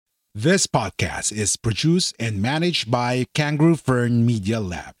This podcast is produced and managed by Kangaroo Fern Media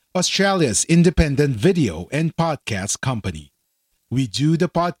Lab, Australia's independent video and podcast company. We do the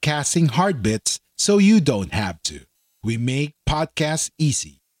podcasting hard bits so you don't have to. We make podcasts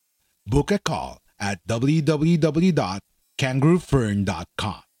easy. Book a call at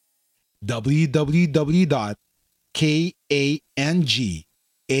www.kangaroofern.com.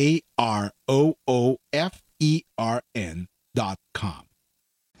 www.kangaroofern.com.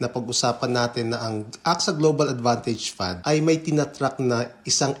 Napag-usapan natin na ang AXA Global Advantage Fund ay may tinatrack na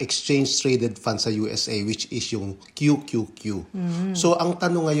isang exchange-traded fund sa USA which is yung QQQ. So, ang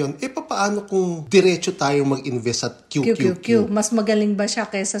tanong ngayon, paano kung diretso tayong mag-invest sa QQQ? Mas magaling ba siya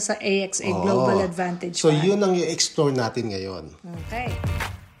kaysa sa AXA Global Advantage So, Fund? yun ang i-explore natin ngayon. Okay.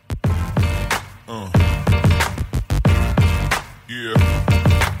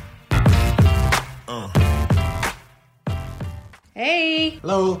 Hey!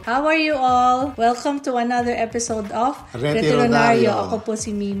 Hello! How are you all? Welcome to another episode of Retironaryo. Ako po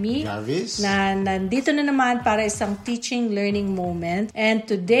si Mimi. Jarvis? Na nandito na naman para isang teaching learning moment. And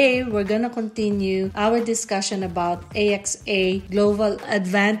today, we're gonna continue our discussion about AXA Global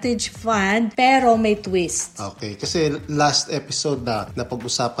Advantage Fund, pero may twist. Okay, kasi last episode na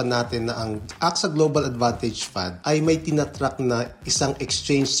napag-usapan natin na ang AXA Global Advantage Fund ay may tinatrack na isang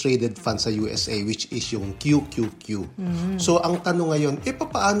exchange-traded fund sa USA which is yung QQQ. So, ang tanong ngayon,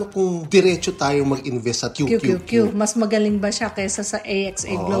 paano kung diretso tayong mag-invest sa QQQ? Mas magaling ba siya kaysa sa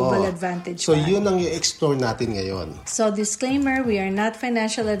AXA Global Advantage So, Fund? yun ang i-explore natin ngayon. So, disclaimer, we are not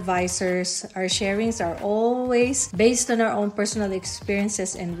financial advisors. Our sharings are always based on our own personal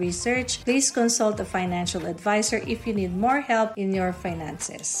experiences and research. Please consult a financial advisor if you need more help in your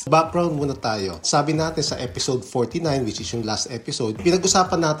finances. Background muna tayo. Sabi natin sa episode 49, which is yung last episode,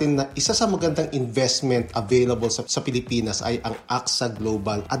 pinag-usapan natin na isa sa magandang investment available sa Pilipinas ay ang AXA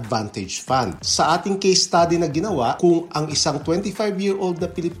Global Advantage Fund. Sa ating case study na ginawa, kung ang isang 25-year-old na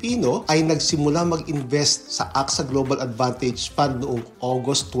Pilipino ay nagsimula mag-invest sa AXA Global Advantage Fund noong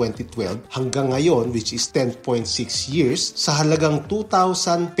August 2012 hanggang ngayon, which is 10.6 years, sa halagang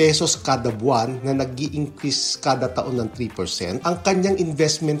 2,000 pesos kada buwan na nag-i-increase kada taon ng 3%, ang kanyang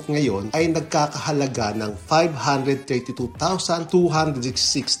investment ngayon ay nagkakahalaga ng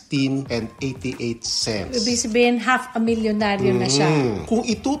 532,216.88 Ibig sabihin, $500,000 na siya. Kung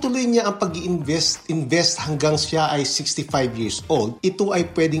itutuloy niya ang pag-invest hanggang siya ay 65 years old, ito ay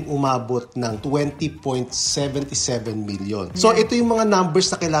pwedeng umabot ng 20.77 million. So, ito yung mga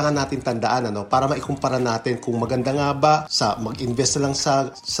numbers na kailangan natin tandaan para maikumpara natin kung maganda nga ba sa mag-invest lang sa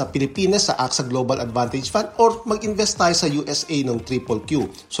Pilipinas, sa AXA Global Advantage Fund, or mag-invest tayo sa USA ng QQQ.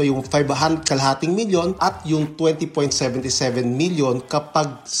 So, yung 500 kalahating milyon at yung 20.77 million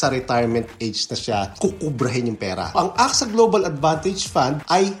kapag sa retirement age na siya, kukubrahin yung pera. Ang AXA Global Advantage Fund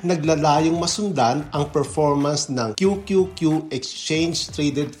ay naglalayong masundan ang performance ng QQQ Exchange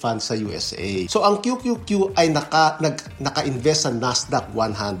Traded Fund sa USA. So, ang QQQ ay naka-invest sa Nasdaq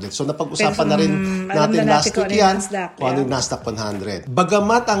 100. So, napag-usapan na rin natin last week yan kung ano yung Nasdaq 100.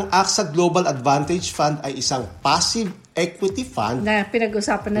 Bagamat ang AXA Global Advantage Fund ay isang passive equity fund, Na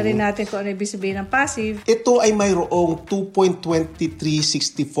pinag-usapan na rin natin kung ano ibig sabihin ng passive. ito ay mayroong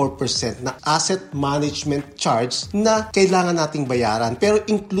 2.2364% na asset management charge na kailangan nating bayaran. Pero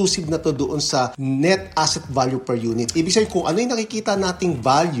inclusive na to doon sa net asset value per unit. Ibig sabihin kung ano yung nakikita nating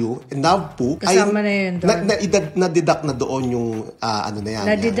value, NAV po, Kasama na yun doon. na-deduct na doon yung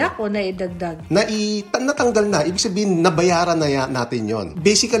Na-deduct o na-idagdag? natanggal na. Ibig sabihin, nabayaran na natin yon.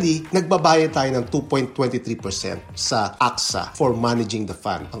 Basically, nagbabayad tayo ng 2.23% sa AXA for managing the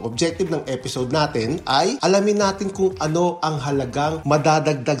fund. Ang objective ng episode natin ay alamin natin kung ano ang halagang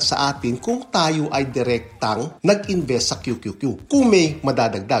madadagdag sa atin kung tayo ay direktang nag-invest sa QQQ. Kung may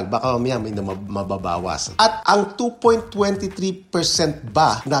madadagdag, baka mamaya may mababawas. At ang 2.23%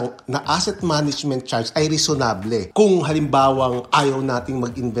 ba na asset management charge ay reasonable. Kung halimbawang ayaw nating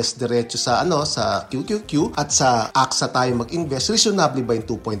mag-invest diretso sa QQQ at sa AXA tayo mag-invest, reasonable ba yung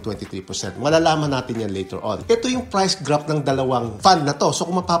 2.23%? Malalaman natin yan later on. Ito yung price graph ng dalawang fund na to. So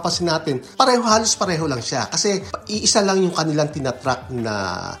kung mapapansin natin, halos pareho lang siya. Kasi iisa lang yung kanilang tinatrack na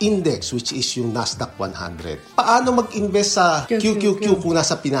index which is yung Nasdaq 100. Paano mag-invest sa QQQ kung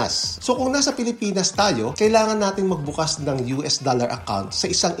nasa Pinas? So kung nasa Pilipinas tayo, kailangan natin magbukas ng US dollar account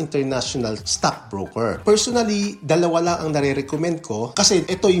sa isang international stockbroker. Personally, dalawa lang ang nare-recommend ko kasi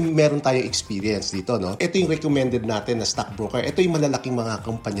ito yung meron tayong experience dito. Ito yung recommended natin na stockbroker. Ito yung malalaking mga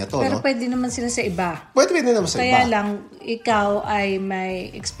kumpanya to. Pero pwede naman sila sa iba. Pwede naman sa Kaya iba. lang, lang ikaw ay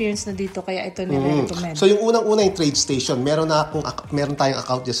may experience na dito kaya ito nire-recommend. So yung unang-una yung trade station. Meron tayong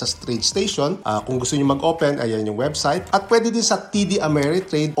account dyan sa trade station. Kung gusto niyo mag-open, ayan yung website. At pwede din sa TD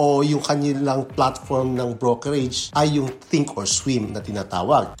Ameritrade o yung kanilang platform ng brokerage ay yung Think or Swim na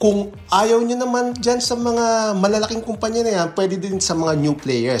tinatawag. Kung ayaw niyo naman dyan sa mga malalaking kumpanya na yan, pwede din sa mga new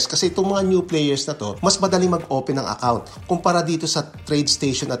players. Kasi itong mga new players na to, mas madali mag-open ng account. Kumpara dito sa trade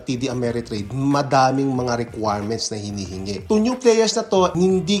station at TD Ameritrade, madaming mga requirements na hinihingi. Itong new players na to,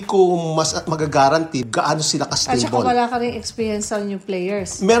 hindi ko mas magagaranti gaano sila ka-stable. At saka wala ka rin experience sa new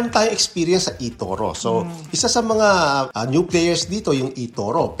players. Meron tayong experience sa eToro. So, isa sa mga new players dito, yung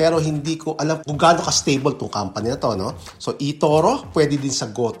eToro. Pero hindi ko alam kung gaano ka-stable itong company na to, no? So, eToro, pwede din sa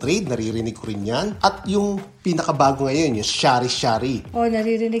GoTrade, naririnig ko rin yan. At yung pinakabago ngayon, yung Shari-Shari.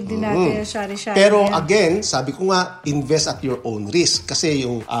 Naririnig din natin yung Shari-Shari. Pero again, sabi ko nga, invest at your own risk. Kasi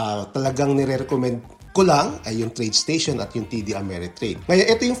yung talagang nire-recommend ko lang ay yung trade station at yung TD Ameritrade. Ngayon,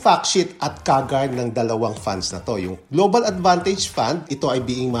 ito yung fact sheet at CAGR ng dalawang funds na to. Yung Global Advantage Fund, ito ay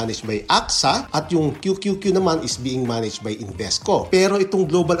being managed by AXA at yung QQQ naman is being managed by Invesco. Pero itong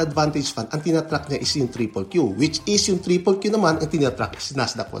Global Advantage Fund, ang tinatrack niya is yung QQQ, which is yung QQQ naman, ang tinatrack is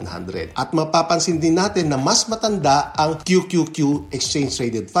Nasdaq 100. At mapapansin din natin na mas matanda ang QQQ Exchange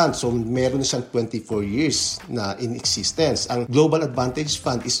Traded Fund. So, meron na siyang 24 years na in existence. Ang Global Advantage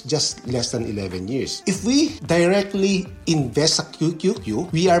Fund is just less than 11 years. If we directly invest sa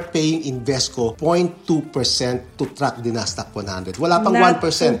QQQ, we are paying Invesco 0.2% to track the Nasdaq 100. Wala pang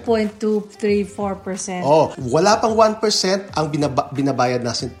 1%. 2.234%. Wala pang 1% ang binabayad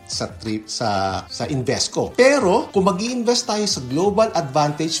natin sa Invesco. Pero kung mag-i-invest tayo sa Global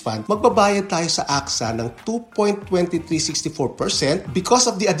Advantage Fund, magbabayad tayo sa AXA ng 2.2364% because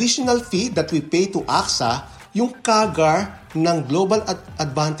of the additional fee that we pay to AXA. Yung CAGR ng Global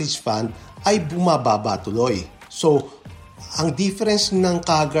Advantage Fund ay bumababa tuloy. So, ang difference ng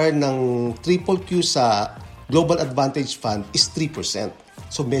CAGR ng QQQ sa Global Advantage Fund is 3%.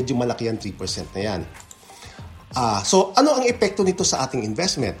 So, medyo malaki ang 3% na yan. So, ano ang epekto nito sa ating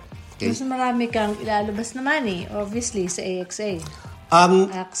investment? Okay? Mas marami kang ilalabas na money, obviously, sa AXA.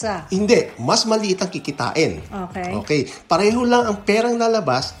 AXA. Hindi. Mas maliit ang kikitain. Okay. Pareho lang ang perang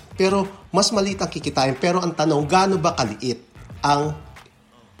lalabas, pero mas maliit ang kikitain. Pero ang tanong, gaano ba kaliit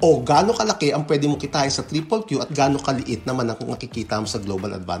gaano kalaki ang pwede mo kitain sa QQQ at gaano kaliit naman ang makikita mo sa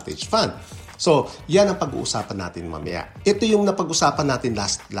Global Advantage Fund. So, yan ang pag-uusapan natin mamaya. Ito yung napag-usapan natin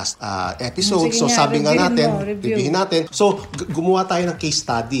last episode. Sige sabi nga natin, reviewin natin. So, gumawa tayo ng case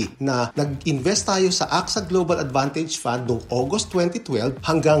study na nag-invest tayo sa AXA Global Advantage Fund noong August 2012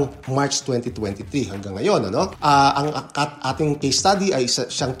 hanggang March 2023, hanggang ngayon. Ang ating case study ay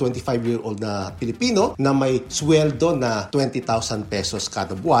siyang 25-year-old na Pilipino na may sweldo na 20,000 pesos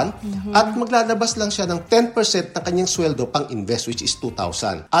kada buwan at maglalabas lang siya ng 10% ng kanyang sweldo pang-invest, which is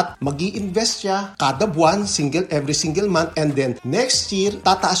 2,000. At mag-i-invest siya kada buwan, every single month, and then next year,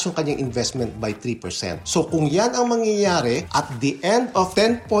 tataas yung kanyang investment by 3%. So kung yan ang mangyayari, at the end of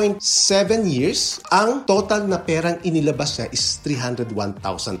 10.7 years, ang total na perang inilabas niya is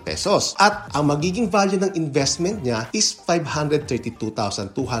 301,000 pesos. At ang magiging value ng investment niya is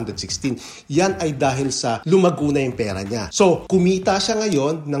 532,216. Yan ay dahil sa lumago na yung pera niya. So kumita siya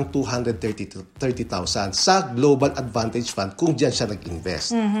ngayon ng 230,000 sa Global Advantage Fund kung diyan siya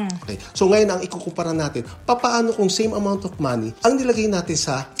nag-invest. Okay. So ngayon ang ikukumpara natin, paano kung same amount of money ang nilagay natin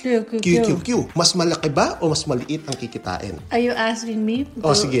sa QQQ? Mas malaki ba o mas maliit ang kikitain? Are you asking me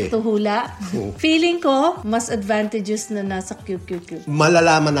sige. to hula? Feeling ko, mas advantageous na nasa QQQ.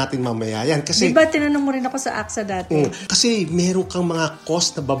 Malalaman natin mamaya yan. Kasi, diba tinanong mo rin ako sa AXA dati? Kasi meron kang mga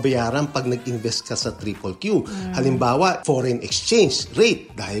cost na babayaran pag nag-invest ka sa QQQ. Halimbawa, foreign exchange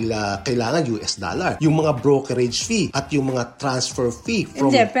rate dahil kailangan US dollar. Yung mga brokerage fee at yung mga transfer fee.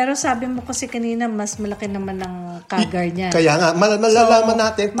 Hindi, pero sabi mo kasi kanina, mas malaki naman ang CAGR niya. Kaya nga, malalaman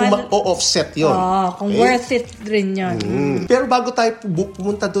natin kung ma-offset yun. Kung worth it rin yun. Pero bago tayo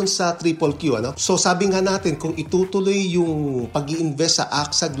pumunta doon sa QQQ, so sabi nga natin, kung itutuloy yung pag-i-invest sa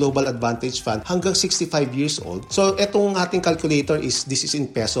AXA Global Advantage Fund hanggang 65 years old, so etong ating calculator this is in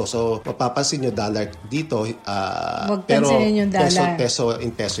peso. So mapapansin nyo, dollar dito, pero peso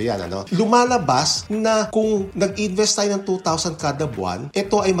yan. Lumalabas na kung nag-invest tayo ng 2,000 kada buwan,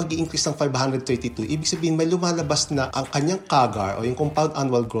 ito ay mag-i-increase ng ang 532, ibig sabihin may lumalabas na ang kanyang CAGR o yung compound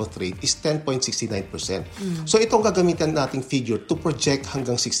annual growth rate is 10.69%. So ito ang gagamitan nating figure to project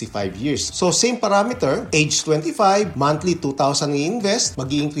hanggang 65 years. So same parameter, age 25, monthly 2,000 i-invest,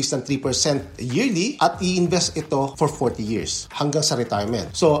 mag-i-increase ng 3% yearly at i-invest ito for 40 years hanggang sa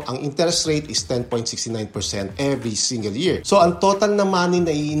retirement. So ang interest rate is 10.69% every single year. So ang total na money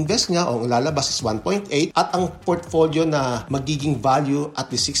na i-invest niya o lalabas is 1.8 at ang portfolio na magiging value at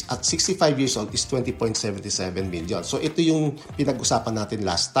 65 years old is 20.77 million. So ito yung pinag-usapan natin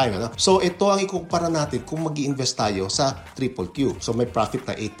last time. Ano? So ito ang ikukumpara natin kung mag-i-invest tayo sa QQQ. So may profit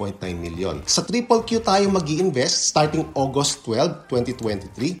na 8.9 million. Sa QQQ tayo mag-i-invest starting August 12,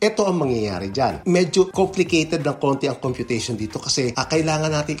 2023. Ito ang mangyayari dyan. Medyo complicated ng konti ang computation dito kasi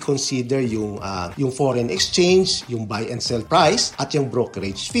kailangan natin consider yung foreign exchange, yung buy and sell price at yung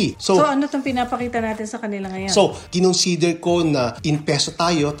brokerage fee. So ano itong pinapakita natin sa kanila ngayon? So, kinonsider ko na in peso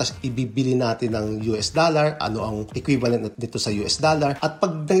tayo, tas ibibili natin ng US dollar, ano ang equivalent nito sa US dollar. At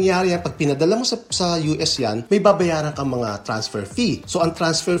pag nangyari yan, pag pinadala mo sa US yan, may babayaran kang mga transfer fee. So, ang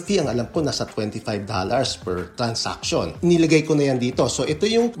transfer fee, ang alam ko, nasa $25 per transaction. Nilagay ko na yan dito. So, ito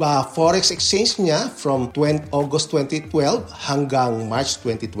yung forex exchange niya from August 2012 hanggang March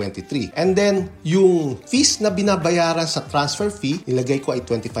 2023. And then, yung fees na binabayaran sa transfer fee, nilagay ko ay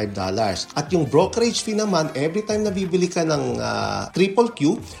 $25. At yung brokerage fee naman, every time na bibili ka ng QQQ,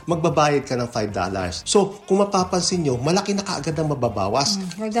 magbabayad ka ng $5. So, kung mapapansin nyo, malaki na kaagad ang mababawas.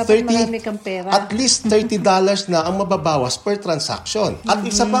 Dapat marami kang pera. At least $30 na ang mababawas per transaction. At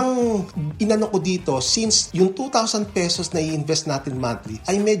isa pang inano ko dito, since yung 2,000 pesos na i-invest natin monthly,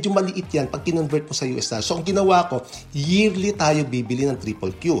 ay medyo maliit yan pag kinonvert mo sa US dollar. So, ang ginawa ko, yearly tayo bibili ng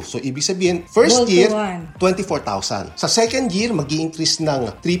QQQ. So, ibig sabihin, first year, 24,000. Sa second year, mag-i-increase ng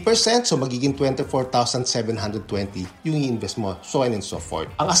 3%, so magiging 24,720 yung i-invest mo, so on and so forth.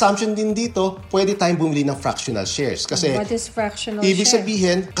 Ang assumption din dito, pwede tayong bumili ng fractional shares. Kasi, what is fractional ibig share?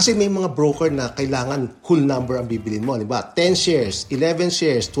 sabihin, kasi may mga broker na kailangan whole number ang bibilin mo. Diba? 10 shares, 11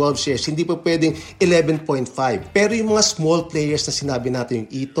 shares, 12 shares, hindi pa pwedeng 11.5. Pero yung mga small players na sinabi natin, yung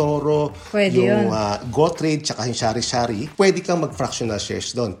eToro, yung GoTrade, tsaka yung Shari-Shari, pwede kang mag-fractional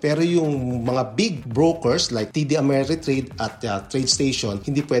shares doon. Pero yung mga big brokers like TD Ameritrade at TradeStation,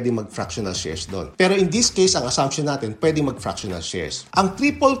 hindi pwede mag-fractional shares doon. Pero in this case, ang assumption natin, pwede mag-fractional shares. Ang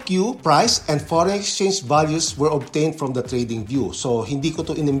QQQ price and foreign exchange values were obtained from the trading view. So, hindi ko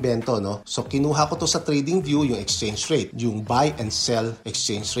to inimbento, no? So, kinuha ko to sa trading view, yung exchange rate, yung buy and sell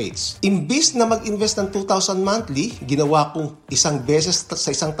exchange rates. Imbis na mag-invest ng 2,000 monthly, ginawa kong isang beses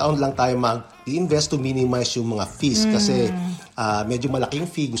sa isang taon lang tayo mag-invest to minimize yung mga fees kasi medyo malaking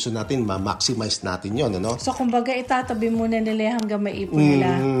fee, gusto natin ma-maximize natin yon, ano? So, kumbaga, itatabi muna nila hanggang maipon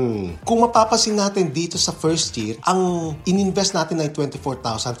nila. Kung mapapasin natin dito sa first year, ang ininvest natin ay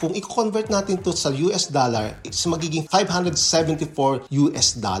 24,000. Kung i-convert natin to sa US dollar, it's magiging 574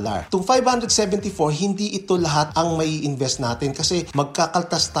 US dollar. Itong 574, hindi ito lahat ang may invest natin kasi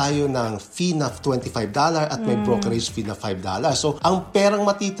magkakaltas tayo ng fee na $25 at may brokerage fee na $5. So, ang perang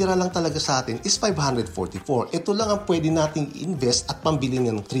matitira lang talaga sa atin is 544. Ito lang ang pwede nating invest at pambili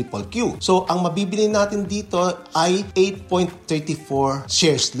ng QQQ. So, ang mabibili natin dito ay 8.34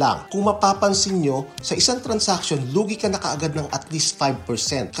 shares lang. Kung mapapansin nyo, sa isang transaction, lugi ka na kaagad ng at least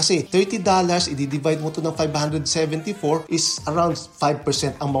 5%. Kasi $30, i-divide mo to ng 574 is around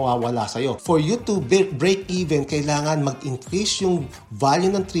 5% ang mawawala sa'yo. For you to break even, kailangan mag-increase yung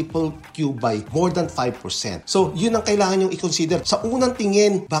value ng QQQ by more than 5%. So, yun ang kailangan yung i-consider. Sa unang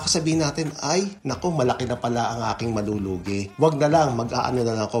tingin, baka sabihin natin, ay, nako, malaki na pala ang aking malulugi. Wag na lang, mag-aano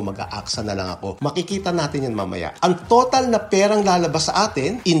na lang ako, mag-AXA na lang ako. Makikita natin yan mamaya. Ang total na perang lalabas sa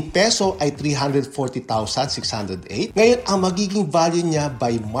atin, in peso ay 340,608. Ngayon, ang magiging value niya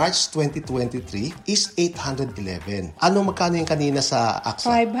by March 2023 is 811. Ano magkano yung kanina sa AXA?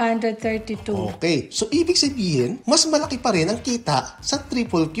 532. Okay. So, ibig sabihin, mas malaki pa rin ang kita sa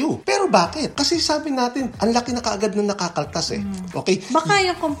QQQ. Pero bakit? Kasi sabi natin, ang laki na kaagad na nakakaltas eh. Okay? Baka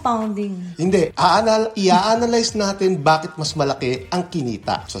yung compounding. Hindi. I-analyze natin bakit mas malaki ang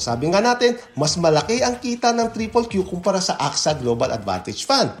kinita. So, sabi nga natin, mas malaki ang kita ng QQQ kumpara sa AXA Global Advantage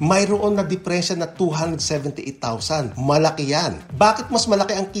Fund. Mayroon na diferensya na 278,000. Malaki yan. Bakit mas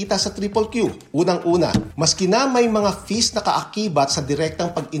malaki ang kita sa QQQ? Unang-una, maski na may mga fees na kaakibat sa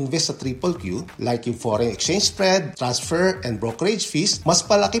direktang pag-invest sa QQQ, like yung foreign exchange spread, transfer, and brokerage fees, mas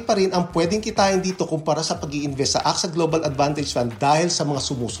palaki pa rin ang ang pwedeng kitain dito kumpara sa pag-i-invest sa AXA Global Advantage Fund dahil sa mga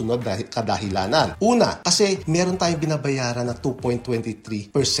sumusunod kadahilanan. Una, kasi meron tayong binabayaran na 2.23%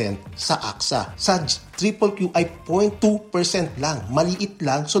 sa AXA. Sa QQQ ay 0.2% lang. Maliit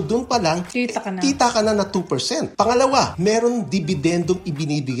lang. So, doon pa lang, kita ka na 2%. Pangalawa, meron dividendong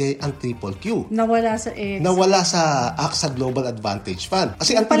ibinibigay ang QQQ. Nawala sa AXA. Nawala sa AXA Global Advantage Fund.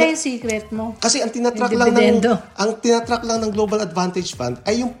 Kasi yung pala yung secret mo. Kasi ang tinatrack lang ng Global Advantage Fund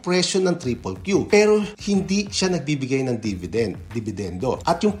ay yung presyo ng QQQ. Pero hindi siya nagbibigay ng dividendo.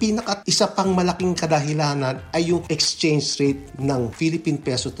 At yung isa pang malaking kadahilanan ay yung exchange rate ng Philippine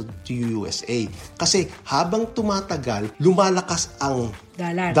peso to USA. Kasi habang tumatagal, lumalakas ang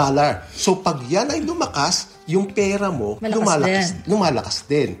dollar. So pag yan ay lumakas, yung pera mo lumalakas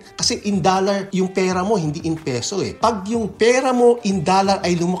din. Kasi in dollar, yung pera mo hindi in peso eh. Pag yung pera mo in dollar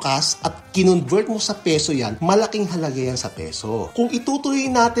ay lumakas at kinonvert mo sa peso yan, malaking halaga yan sa peso. Kung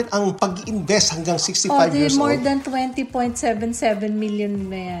itutuloy natin ang pag-invest hanggang 65 years old, more than 20.77 million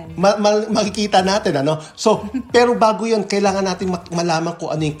na yan. Makikita natin, ano? So, pero bago yun, kailangan natin malaman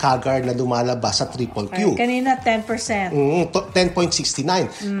kung ano yung CAGR na lumalabas sa QQQ. Kanina, 10%.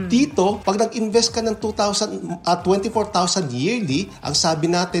 10.69. Dito, pag nag-invest ka ng 24,000 yearly, ang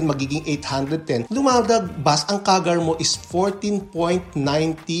sabi natin magiging 810, lumalabas ang CAGR mo is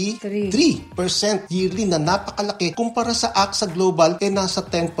 14.93% yearly na napakalaki kumpara sa AXA Global nasa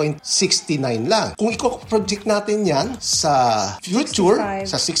 10.69 lang. Kung i-project natin yan sa future,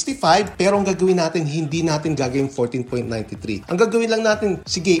 65. Sa 65, pero ang gagawin natin, hindi natin gagawin 14.93. Ang gagawin lang natin,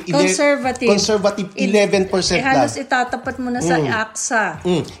 sige, conservative 11% lang. Halos itatapat mo na sa AXA.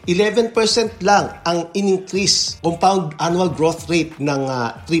 11% lang ang in-increase compound annual growth rate ng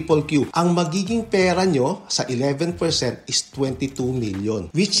QQQ. Ang magiging pera nyo sa 11% is 22 million,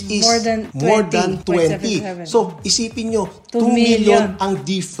 which is more than 20. So, isipin nyo, 2 million ang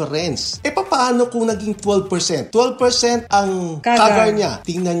difference. Paano kung naging 12%? 12% ang CAGR niya.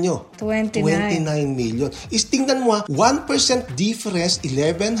 Tingnan nyo. 29 million. Tingnan mo 1% difference,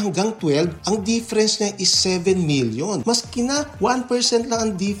 11 hanggang 12, ang difference niya is 7 million. Maski na 1% lang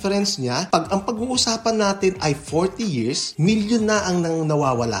ang difference niya, ang pag-uusapan natin ay 40 years, million na ang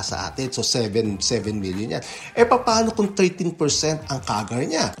nawawala sa atin. So, 7 million yan. Paano kung 13% ang CAGR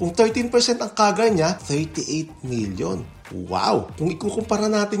niya? Kung 13% ang CAGR niya, 38 million. Wow! Kung ikukumpara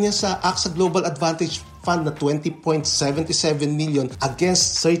natin yan sa AXA Global Advantage Fund na 20.77 million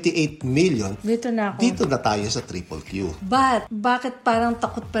against 38 million, dito na tayo sa QQQ. But, bakit parang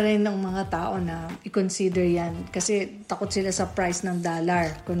takot pa rin ng mga tao na i-consider yan? Kasi takot sila sa price ng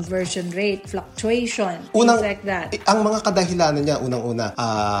dollar, conversion rate, fluctuation, things like that. Ang mga kadahilanan niya, unang-una,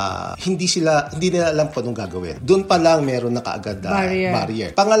 hindi nila alam kung anong gagawin. Doon pa lang meron na kaagad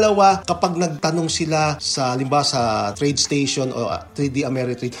barrier. Pangalawa, kapag nagtanong sila sa trade station o 3D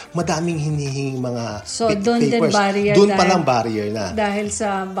Ameritrade, madaming hinihing mga doon din barrier. Doon pa lang barrier na. Dahil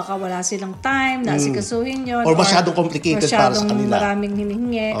sa baka wala silang time, nasikasuhin yun. Or masyadong complicated para sa kanila. Maraming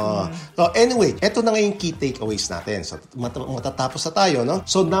hinihingi. So anyway, eto na nga yung key takeaways natin. So matatapos na tayo, no?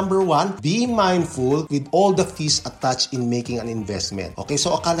 So number 1, be mindful with all the fees attached in making an investment. Okay,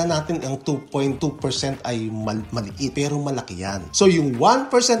 so akala natin ang 2.2% ay maliit, pero malaki yan. So yung 1%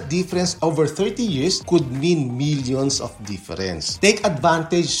 difference over 30 years could mean millions of difference. Take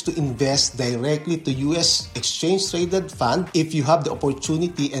advantage to invest directly to US exchange-traded fund if you have the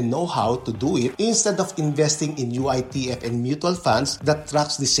opportunity and know how to do it instead of investing in UITF and mutual funds that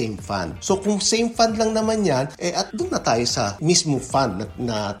tracks the same fund. So kung same fund lang naman yan, at doon na tayo sa mismo fund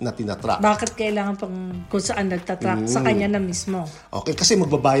na tinatrack. Bakit kailangan pang kung saan nagtatrack? Sa kanya na mismo. Okay, kasi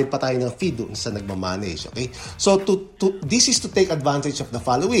magbabayad pa tayo ng fee doon sa nagmamanage. Okay? So this is to take advantage of the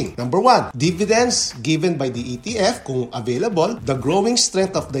following. Number 1, dividends given by the ETF kung available, the growing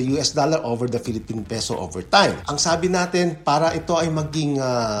strength of the US dollar over the Philippine peso over time. Ang sabi natin, para ito ay maging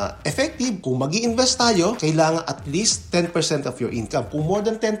effective, kung mag-i-invest tayo, kailangan at least 10% of your income. Kung more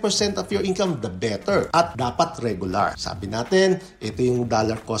than 10% of your income, the better. At dapat regular. Sabi natin, ito yung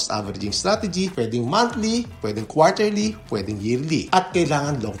dollar cost averaging strategy. Pwedeng monthly, pwedeng quarterly, pwedeng yearly. At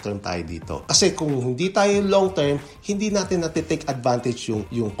kailangan long-term tayo dito. Kasi kung hindi tayo long-term, hindi natin natitake advantage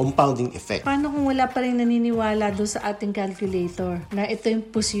yung compounding effect. Paano kung wala pa rin naniniwala doon sa ating calculator na ito yung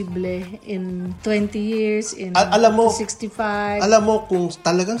posible in 20 20 years, in alam mo, 65. Alam mo, kung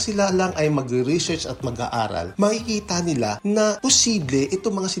talagang sila lang ay mag-research at mag-aaral, makikita nila na posible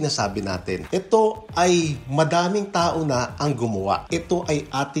itong mga sinasabi natin. Ito ay madaming tao na ang gumawa. Ito ay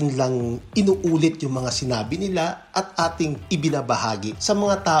ating lang inuulit yung mga sinabi nila at ating ibinabahagi sa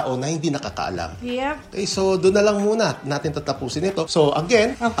mga tao na hindi nakakaalam. Yep. Okay, so doon na lang muna natin tatapusin ito. So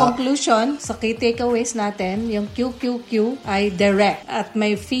again, ang conclusion sa key takeaways natin, yung QQQ ay direct at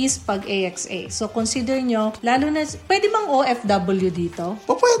may fees pag AXA. So consider nyo, lalo na, pwede bang OFW dito?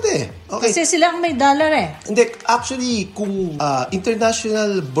 Pwede. Okay. Kasi sila ang may dollar eh. Hindi, actually, kung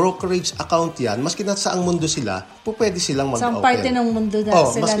international brokerage account yan, maski na saang mundo sila, pwede silang mag-open. Sa parte ng mundo na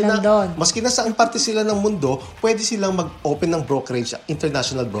sila nandun. Maski na saang parte sila ng mundo, pwede silang mag-open ng brokerage,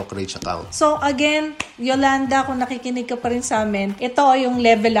 international brokerage account. So again, Yolanda, kung nakikinig ka pa rin sa amin, ito yung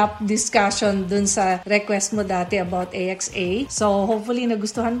level up discussion dun sa request mo dati about AXA. So hopefully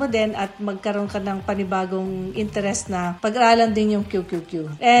nagustuhan mo din at magkaroon ka ng panibagong interest na pag-aralan din yung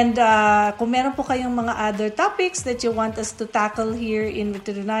QQQ. And kung meron po kayong mga other topics that you want us to tackle here in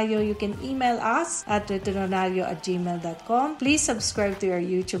Veterinario, you can email us at veterinario@gmail.com. Please subscribe to our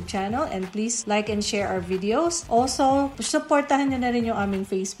YouTube channel and please like and share our videos. Also, supportahan nyo na rin yung aming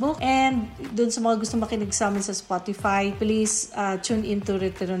Facebook. And dun sa mga gusto makinig sa amin sa Spotify, please tune into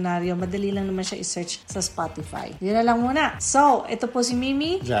Veterinario. Madali lang naman siya i-search sa Spotify. Yun na lang muna. So, ito po si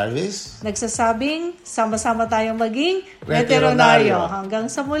Mimi Jarvis, nagsasabing, sama-sama tayong maging Veterinario. Hanggang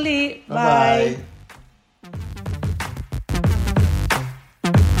sa muli. Bye! Bye-bye.